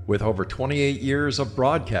 With over 28 years of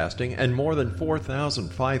broadcasting and more than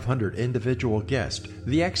 4,500 individual guests,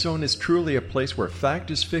 the X-Zone is truly a place where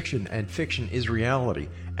fact is fiction and fiction is reality,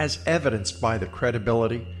 as evidenced by the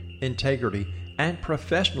credibility, integrity, and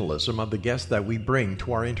professionalism of the guests that we bring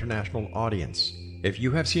to our international audience. If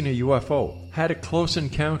you have seen a UFO, had a close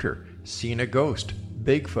encounter, seen a ghost,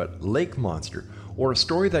 Bigfoot, lake monster, or a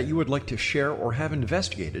story that you would like to share or have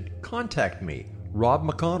investigated, contact me, Rob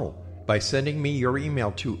McConnell, by sending me your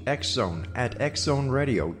email to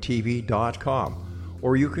xzone@xzoneradiotv.com,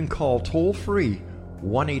 or you can call toll-free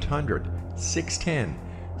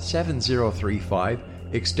 1-800-610-7035,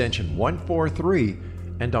 extension 143,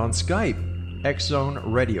 and on Skype, X-Zone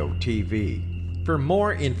Radio TV. For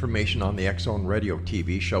more information on the X Zone Radio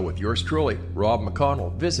TV show with yours truly, Rob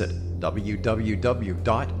McConnell, visit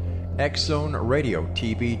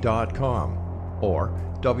www.xzoneradiotv.com or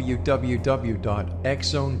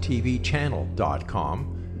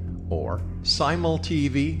www.xzonetvchannel.com or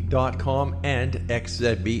simultv.com and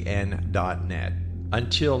xzbn.net.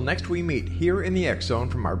 Until next we meet here in the X Zone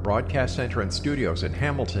from our broadcast center and studios in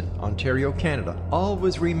Hamilton, Ontario, Canada,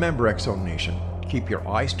 always remember, X Zone Nation, keep your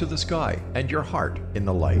eyes to the sky and your heart in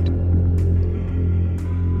the light.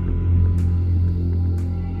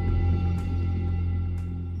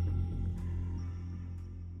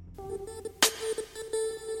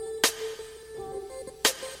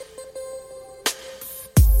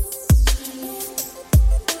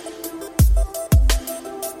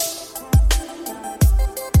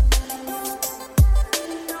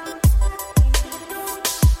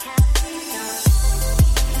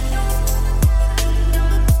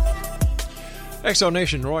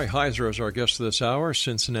 Exonation, Roy Heizer is our guest this hour,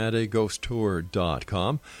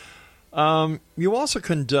 CincinnatiGhostTour.com. You also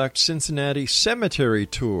conduct Cincinnati Cemetery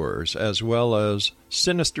Tours as well as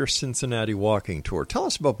Sinister Cincinnati Walking Tour. Tell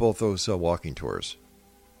us about both those walking tours.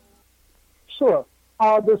 Sure.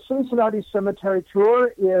 The Cincinnati Cemetery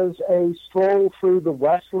Tour is a stroll through the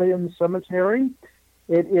Wesleyan Cemetery.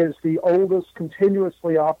 It is the oldest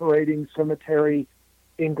continuously operating cemetery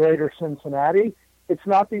in Greater Cincinnati. It's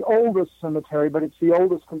not the oldest cemetery, but it's the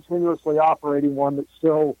oldest continuously operating one that's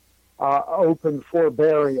still open for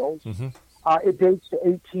burials. Mm-hmm. It dates to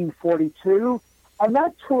 1842, and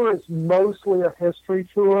that tour is mostly a history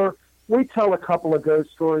tour. We tell a couple of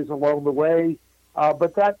ghost stories along the way,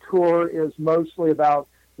 but that tour is mostly about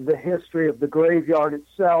the history of the graveyard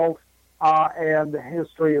itself and the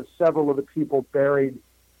history of several of the people buried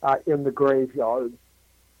in the graveyard.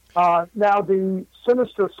 Now, the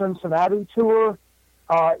Sinister Cincinnati Tour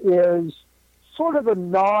is sort of a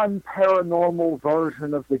non-paranormal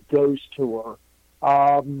version of the Ghost Tour,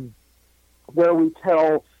 where we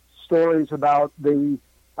tell stories about the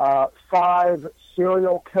 5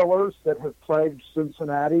 serial killers that have plagued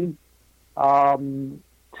Cincinnati.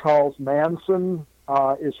 Charles Manson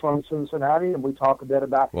is from Cincinnati, and we talk a bit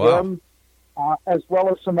about him, as well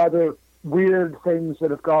as some other weird things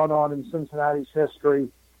that have gone on in Cincinnati's history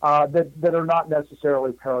that are not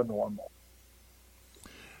necessarily paranormal.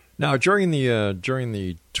 Now, during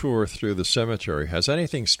the tour through the cemetery, has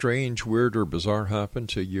anything strange, weird, or bizarre happened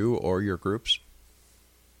to you or your groups?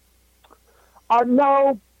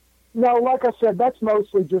 No. Like I said, that's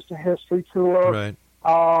mostly just a history tour. Right.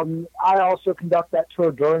 I also conduct that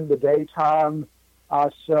tour during the daytime,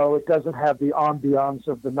 so it doesn't have the ambiance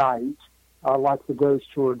of the night like the Ghost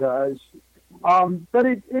Tour does. But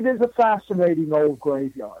it is a fascinating old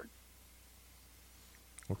graveyard.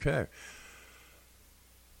 Okay.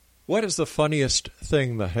 What is the funniest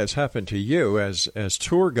thing that has happened to you as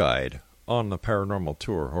tour guide on the paranormal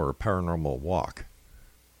tour or a paranormal walk?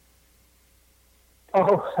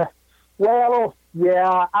 Oh, well,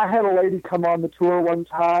 yeah. I had a lady come on the tour one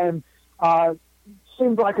time.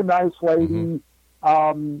 Seemed like a nice lady.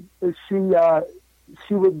 Mm-hmm.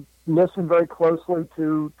 She would listen very closely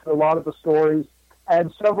to a lot of the stories,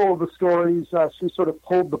 and several of the stories she sort of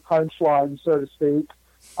pulled the punchline, so to speak,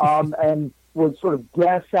 and would sort of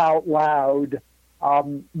guess out loud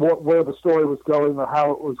where the story was going or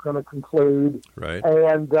how it was going to conclude. Right.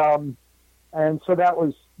 And so that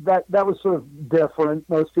was sort of different.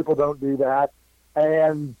 Most people don't do that.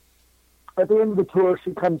 And at the end of the tour,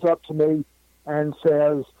 she comes up to me and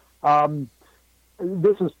says,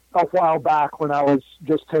 this is a while back when I was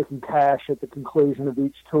just taking cash at the conclusion of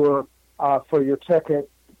each tour for your ticket.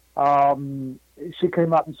 She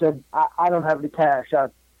came up and said, I don't have any cash.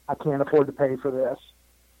 I can't afford to pay for this.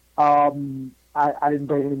 I didn't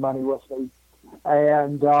bring any money with me.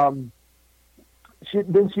 And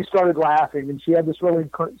then she started laughing, and she had this really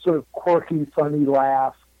sort of quirky, funny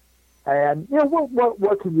laugh. And,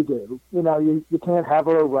 what can you do? You can't have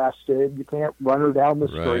her arrested. You can't run her down the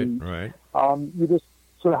street. Right. You just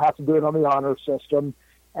sort of have to do it on the honor system.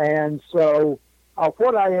 And so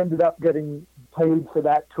what I ended up getting paid for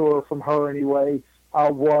that tour from her anyway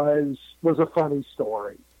was a funny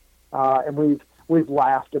story. And we've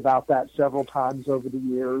laughed about that several times over the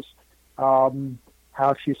years,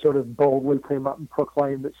 how she sort of boldly came up and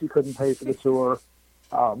proclaimed that she couldn't pay for the tour.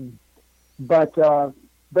 But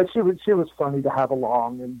she was funny to have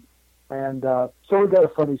along, and so we got a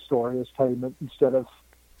funny story as payment instead of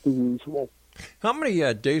the usual. How many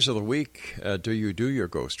days of the week do you do your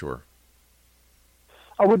ghost tour?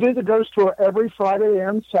 We do the ghost tour every Friday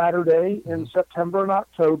and Saturday in September and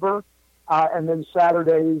October, and then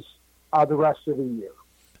Saturdays the rest of the year.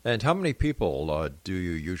 And how many people do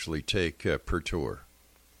you usually take per tour?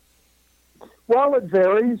 Well, it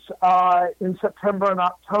varies. In September and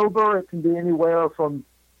October, it can be anywhere from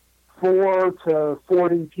 4 to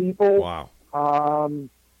 40 people. Wow.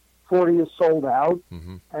 40 is sold out.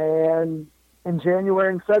 Mm-hmm. And in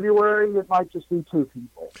January and February, it might just be 2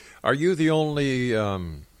 people. Are you the only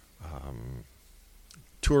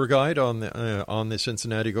tour guide on the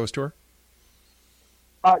Cincinnati Ghost Tour?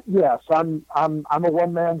 Yes, I'm a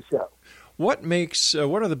one-man show. What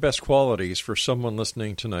are the best qualities for someone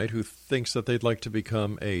listening tonight who thinks that they'd like to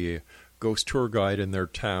become a ghost tour guide in their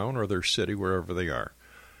town or their city, wherever they are?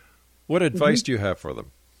 What advice do you have for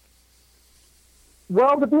them?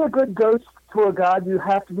 Well, to be a good ghost tour guide, you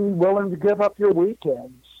have to be willing to give up your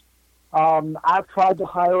weekends. I've tried to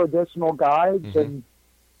hire additional guides, and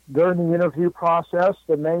during the interview process,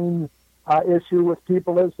 the main issue with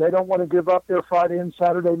people is they don't want to give up their Friday and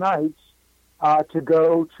Saturday nights to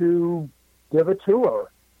go to give a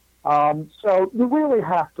tour. So you really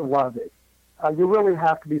have to love it. You really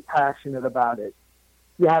have to be passionate about it.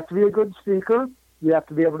 You have to be a good speaker. You have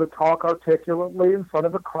to be able to talk articulately in front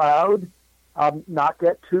of a crowd, not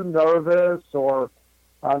get too nervous, or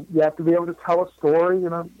you have to be able to tell a story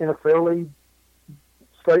in a fairly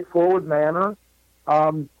straightforward manner.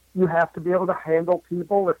 You have to be able to handle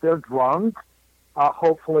people if they're drunk.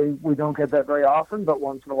 Hopefully we don't get that very often, but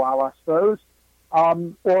once in a while, I suppose.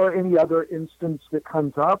 Or any other instance that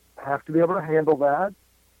comes up, have to be able to handle that.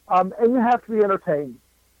 And you have to be entertaining.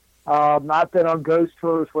 I've been on ghost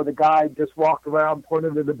tours where the guide just walked around,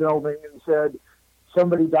 pointed at the building, and said,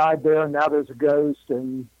 somebody died there, and now there's a ghost,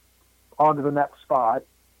 and on to the next spot.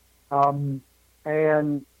 And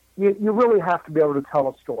you really have to be able to tell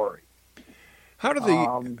a story. How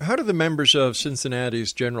do the members of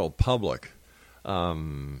Cincinnati's general public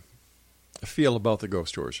feel about the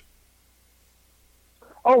ghost tours?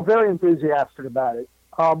 Oh, very enthusiastic about it.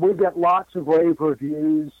 We get lots of rave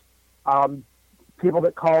reviews. People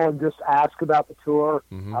that call and just ask about the tour.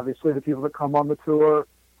 Obviously, the people that come on the tour.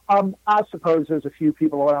 I suppose there's a few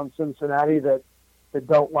people around Cincinnati that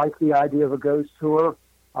don't like the idea of a ghost tour.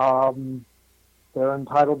 They're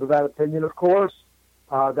entitled to that opinion, of course.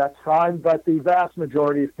 That's fine, but the vast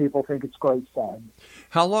majority of people think it's great fun.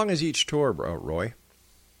 How long is each tour, Roy?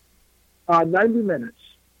 90 minutes.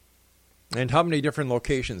 And how many different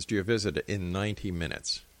locations do you visit in 90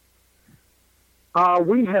 minutes?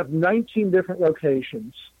 We have 19 different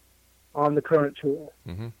locations on the current tour.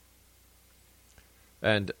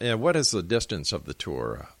 And what is the distance of the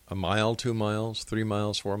tour? A mile, 2 miles, 3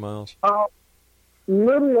 miles, 4 miles?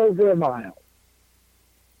 Little over a mile.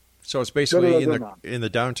 So it's basically in the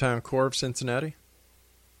downtown core of Cincinnati?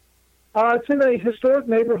 It's in a historic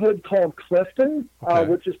neighborhood called Clifton,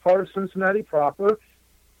 which is part of Cincinnati proper.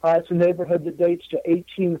 It's a neighborhood that dates to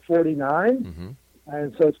 1849,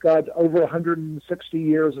 and so it's got over 160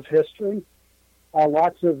 years of history.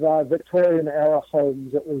 Lots of Victorian-era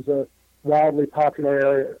homes. It was a wildly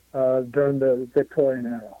popular area during the Victorian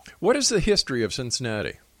era. What is the history of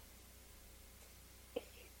Cincinnati?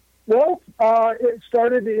 Well, it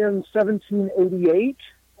started in 1788,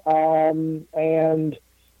 and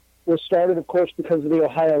was started, of course, because of the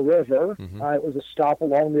Ohio River. It was a stop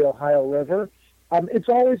along the Ohio River. It's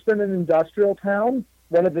always been an industrial town.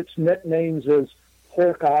 One of its nicknames is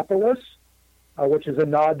Porkopolis, which is a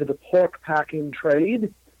nod to the pork packing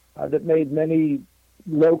trade that made many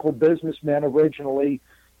local businessmen originally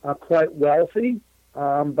quite wealthy.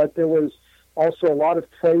 But there was also a lot of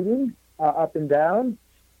trading up and down.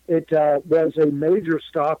 It was a major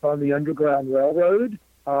stop on the Underground Railroad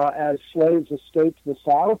as slaves escaped the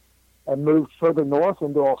South and moved further north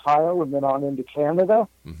into Ohio and then on into Canada.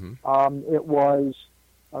 It was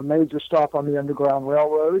a major stop on the Underground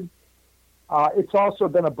Railroad. It's also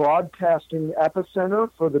been a broadcasting epicenter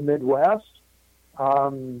for the Midwest.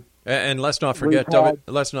 And let's not forget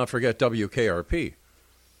WKRP.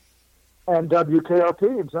 And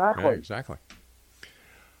WKRP, exactly. Yeah, exactly.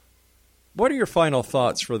 What are your final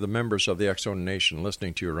thoughts for the members of the X-Zone Nation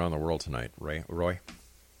listening to you around the world tonight, Roy?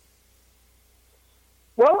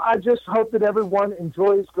 Well, I just hope that everyone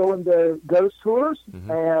enjoys going to ghost tours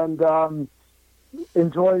and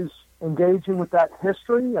enjoys engaging with that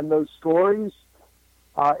history and those stories,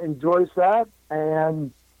 enjoys that,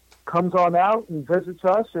 and comes on out and visits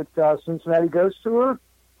us at Cincinnati Ghost Tour.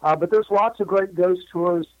 But there's lots of great ghost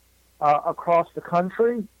tours across the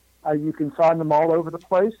country. You can find them all over the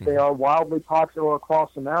place. They are wildly popular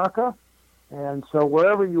across America. And so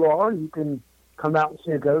wherever you are, you can come out and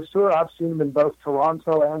see a ghost tour. I've seen them in both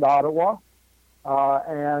Toronto and Ottawa,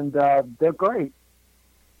 and they're great.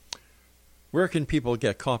 Where can people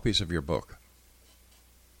get copies of your book?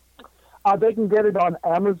 They can get it on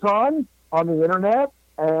Amazon, on the internet,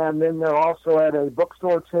 and then they're also at a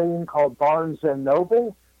bookstore chain called Barnes &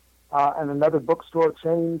 Noble, and another bookstore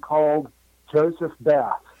chain called Joseph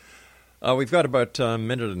Beth. We've got about a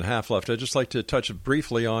minute and a half left. I'd just like to touch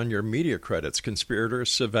briefly on your media credits: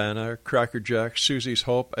 Conspirators, Savannah, Crackerjacks, Susie's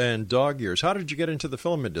Hope, and Dog Years. How did you get into the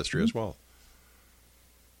film industry as well?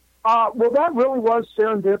 Well, that really was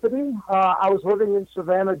serendipity. I was living in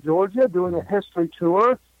Savannah, Georgia, doing a history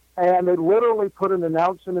tour, and they literally put an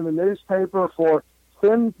announcement in the newspaper for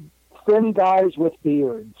thin guys with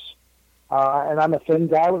beards. And I'm a thin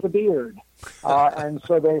guy with a beard. And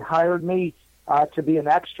so they hired me to be an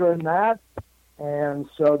extra in that. And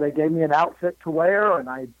so they gave me an outfit to wear, and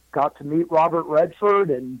I got to meet Robert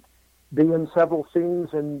Redford and be in several scenes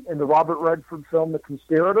in the Robert Redford film, The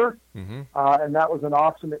Conspirator. Mm-hmm. And that was an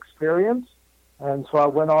awesome experience. And so I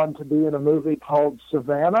went on to be in a movie called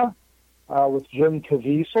Savannah with Jim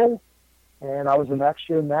Caviezel. And I was an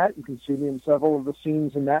extra in that. You can see me in several of the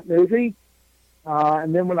scenes in that movie.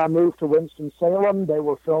 And then when I moved to Winston-Salem, they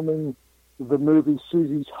were filming the movie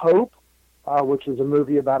Susie's Hope, which is a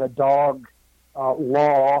movie about a dog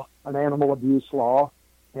law, an animal abuse law.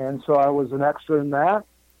 And so I was an extra in that.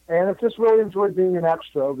 And I've just really enjoyed being an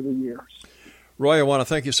extra over the years. Roy, I want to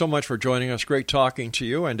thank you so much for joining us. Great talking to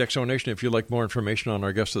you. And X-Zone Nation, if you'd like more information on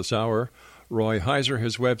our guest this hour, Roy Heizer,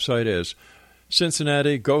 his website is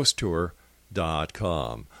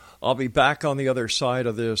CINCINNATIGhostTour.com. I'll be back on the other side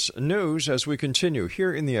of this news as we continue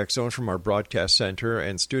here in the X-Zone from our broadcast center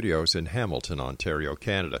and studios in Hamilton, Ontario,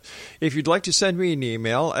 Canada. If you'd like to send me an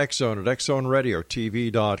email, xzone at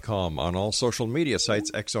xzoneradiotv.com. On all social media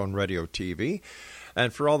sites, X-Zone Radio TV.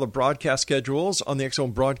 And for all the broadcast schedules on the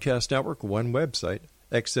X-Zone Broadcast Network, one website,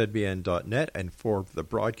 xzbn.net. And for the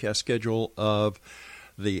broadcast schedule of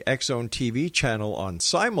the X-Zone TV channel on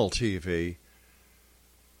SimulTV,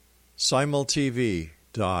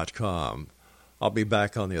 SimulTV.com. I'll be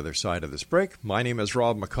back on the other side of this break. My name is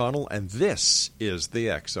Rob McConnell, and this is the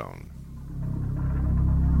X-Zone.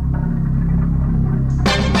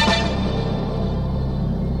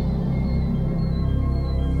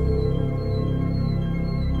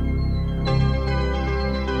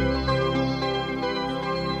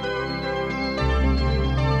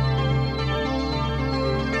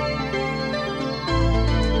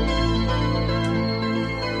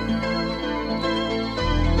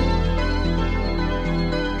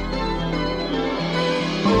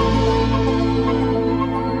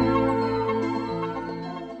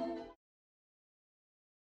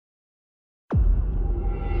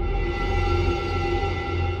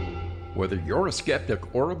 Whether you're a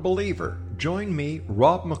skeptic or a believer, join me,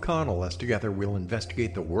 Rob McConnell, as together we'll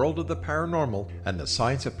investigate the world of the paranormal and the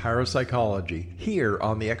science of parapsychology here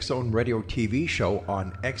on the X-Zone Radio TV show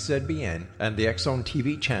on XZBN and the X-Zone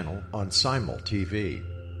TV channel on Simul TV.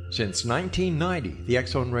 Since 1990, the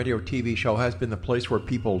X-Zone Radio TV show has been the place where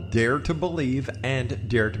people dare to believe and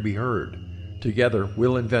dare to be heard. Together,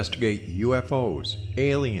 we'll investigate UFOs,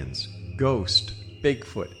 aliens, ghosts,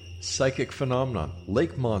 Bigfoot, psychic phenomenon,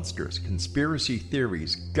 lake monsters, conspiracy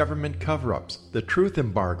theories, government cover-ups, the truth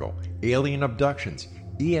embargo, alien abductions,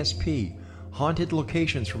 ESP, haunted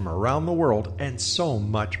locations from around the world, and so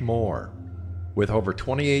much more. With over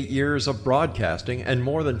 28 years of broadcasting and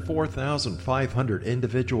more than 4,500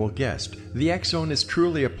 individual guests, the X-Zone is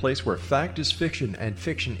truly a place where fact is fiction and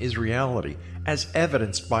fiction is reality, as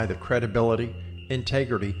evidenced by the credibility,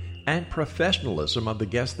 integrity, and professionalism of the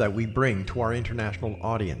guests that we bring to our international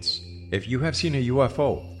audience. If you have seen a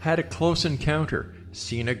UFO, had a close encounter,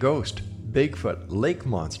 seen a ghost, Bigfoot, lake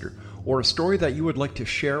monster, or a story that you would like to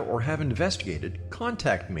share or have investigated,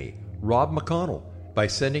 contact me, Rob McConnell, by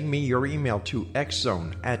sending me your email to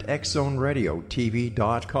xzone at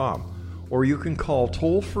xzoneradiotv.com, or you can call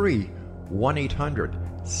toll-free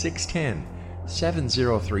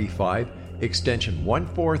 1-800-610-7035, extension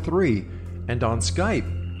 143, and on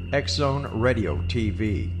Skype, X-Zone Radio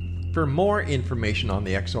TV. For more information on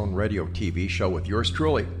the X-Zone Radio TV show with yours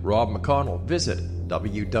truly, Rob McConnell, visit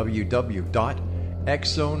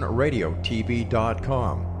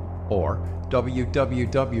www.xzoneradiotv.com or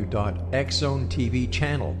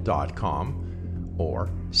www.xzonetvchannel.com or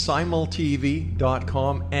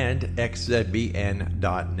simultv.com and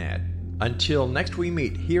xzbn.net. Until next we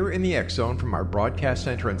meet here in the X-Zone from our broadcast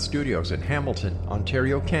center and studios in Hamilton,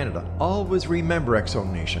 Ontario, Canada, always remember,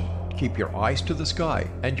 X-Zone Nation, keep your eyes to the sky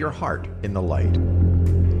and your heart in the light.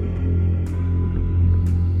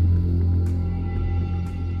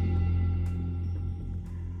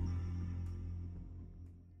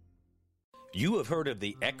 You have heard of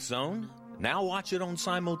the X-Zone? Now watch it on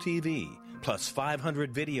Simul TV, plus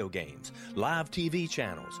 500 video games, live TV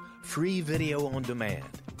channels, free video on demand,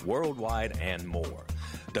 worldwide, and more.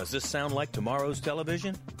 Does this sound like tomorrow's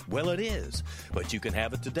television? Well, it is, but you can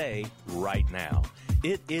have it today, right now.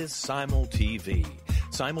 It is Simul TV.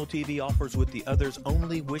 Simul TV offers what the others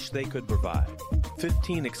only wish they could provide.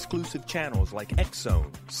 15 exclusive channels like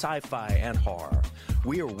X-Zone, Sci-Fi, and Horror.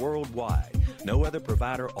 We are worldwide. No other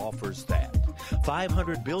provider offers that.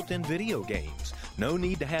 500 built-in video games. No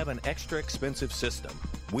need to have an extra expensive system.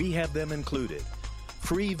 We have them included.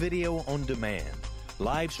 Free video on demand.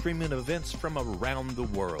 Live streaming events from around the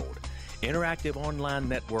world. Interactive online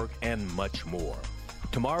network, and much more.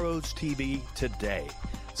 Tomorrow's TV today.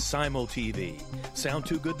 Simul TV. Sound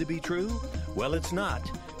too good to be true? Well, it's not.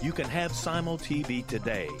 You can have Simul TV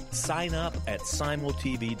today. Sign up at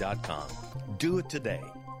simultv.com. Do it today.